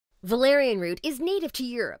Valerian root is native to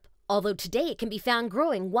Europe, although today it can be found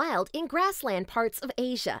growing wild in grassland parts of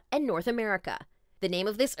Asia and North America. The name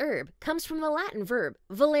of this herb comes from the Latin verb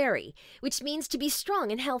valere, which means to be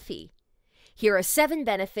strong and healthy. Here are 7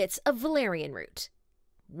 benefits of valerian root.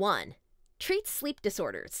 1. Treats sleep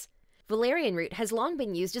disorders. Valerian root has long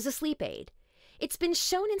been used as a sleep aid. It's been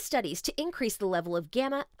shown in studies to increase the level of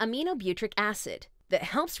gamma-aminobutyric acid that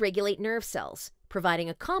helps regulate nerve cells,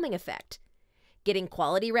 providing a calming effect. Getting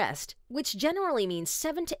quality rest, which generally means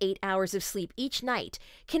 7 to 8 hours of sleep each night,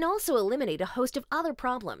 can also eliminate a host of other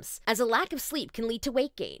problems, as a lack of sleep can lead to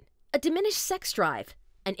weight gain, a diminished sex drive,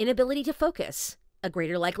 an inability to focus, a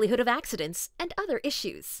greater likelihood of accidents, and other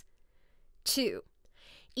issues. 2.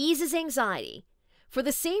 Eases anxiety. For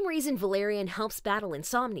the same reason valerian helps battle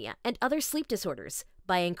insomnia and other sleep disorders,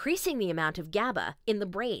 by increasing the amount of GABA in the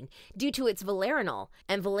brain due to its valerenol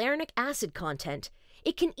and valerenic acid content,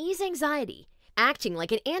 it can ease anxiety, acting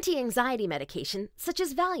like an anti-anxiety medication such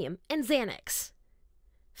as Valium and Xanax.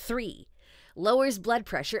 3. Lowers blood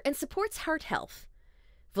pressure and supports heart health.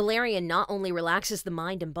 Valerian not only relaxes the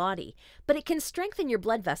mind and body, but it can strengthen your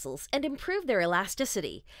blood vessels and improve their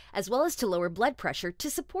elasticity, as well as to lower blood pressure to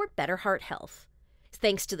support better heart health,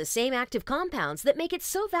 thanks to the same active compounds that make it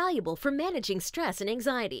so valuable for managing stress and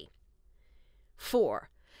anxiety. 4.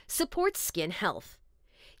 Supports skin health.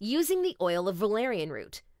 Using the oil of valerian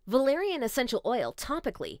root, valerian essential oil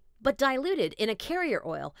topically, but diluted in a carrier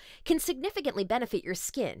oil, can significantly benefit your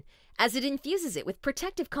skin, as it infuses it with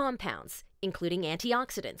protective compounds, including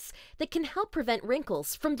antioxidants, that can help prevent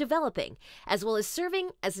wrinkles from developing, as well as serving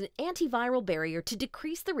as an antiviral barrier to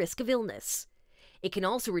decrease the risk of illness. It can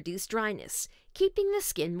also reduce dryness, keeping the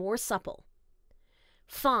skin more supple.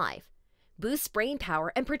 5. Boosts brain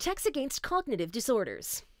power and protects against cognitive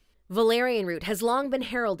disorders. Valerian root has long been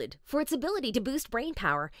heralded for its ability to boost brain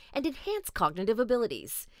power and enhance cognitive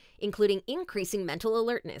abilities, including increasing mental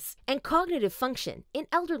alertness and cognitive function in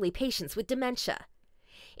elderly patients with dementia.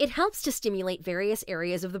 It helps to stimulate various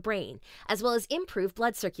areas of the brain, as well as improve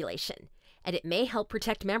blood circulation, and it may help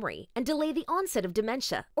protect memory and delay the onset of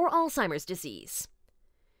dementia or Alzheimer's disease.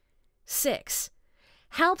 6.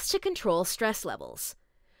 Helps to control stress levels.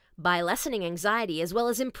 By lessening anxiety as well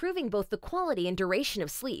as improving both the quality and duration of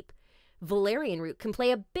sleep, valerian root can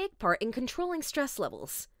play a big part in controlling stress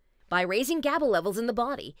levels. By raising GABA levels in the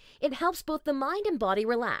body, it helps both the mind and body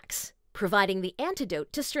relax, providing the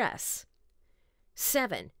antidote to stress.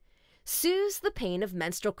 7. Soothes the pain of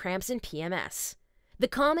menstrual cramps and PMS. The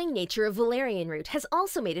calming nature of valerian root has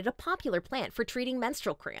also made it a popular plant for treating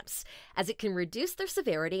menstrual cramps, as it can reduce their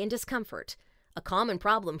severity and discomfort, a common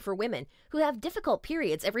problem for women who have difficult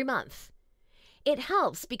periods every month. It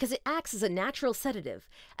helps because it acts as a natural sedative,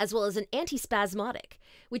 as well as an antispasmodic,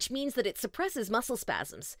 which means that it suppresses muscle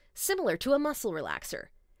spasms, similar to a muscle relaxer.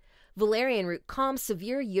 Valerian root calms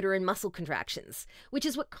severe uterine muscle contractions, which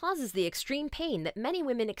is what causes the extreme pain that many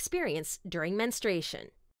women experience during menstruation.